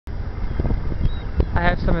I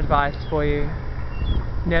have some advice for you.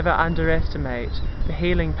 Never underestimate the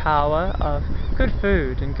healing power of good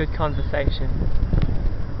food and good conversation.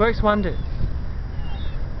 Works wonders.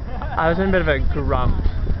 I was in a bit of a grump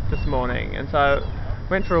this morning, and so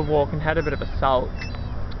went for a walk and had a bit of a sulk,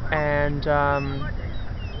 and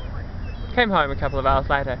came home a couple of hours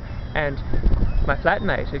later, and my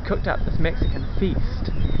flatmate had cooked up this Mexican feast,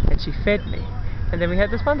 and she fed me, and then we had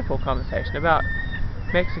this wonderful conversation about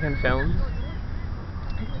Mexican films.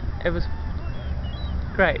 It was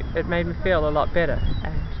great. It made me feel a lot better,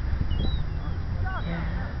 and yeah,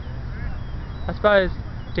 I suppose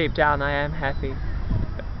deep down I am happy.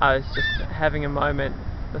 I was just having a moment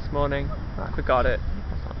this morning, I forgot it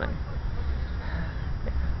or something.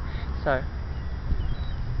 Yeah. So,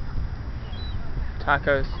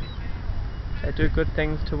 tacos, they do good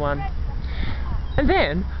things to one. And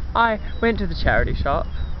then I went to the charity shop,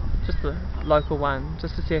 just the local one,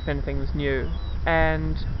 just to see if anything was new,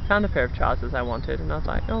 and found a pair of trousers I wanted, and I was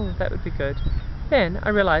like, oh, that would be good. Then I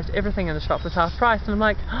realised everything in the shop was half price, and I'm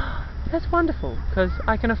like, oh, that's wonderful, because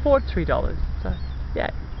I can afford $3, so yay.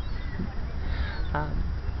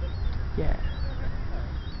 Yeah.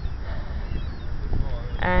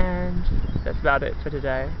 And that's about it for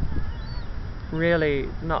today. Really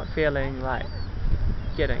not feeling like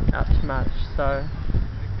getting up too much, so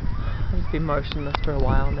I'll just be motionless for a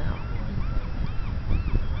while now.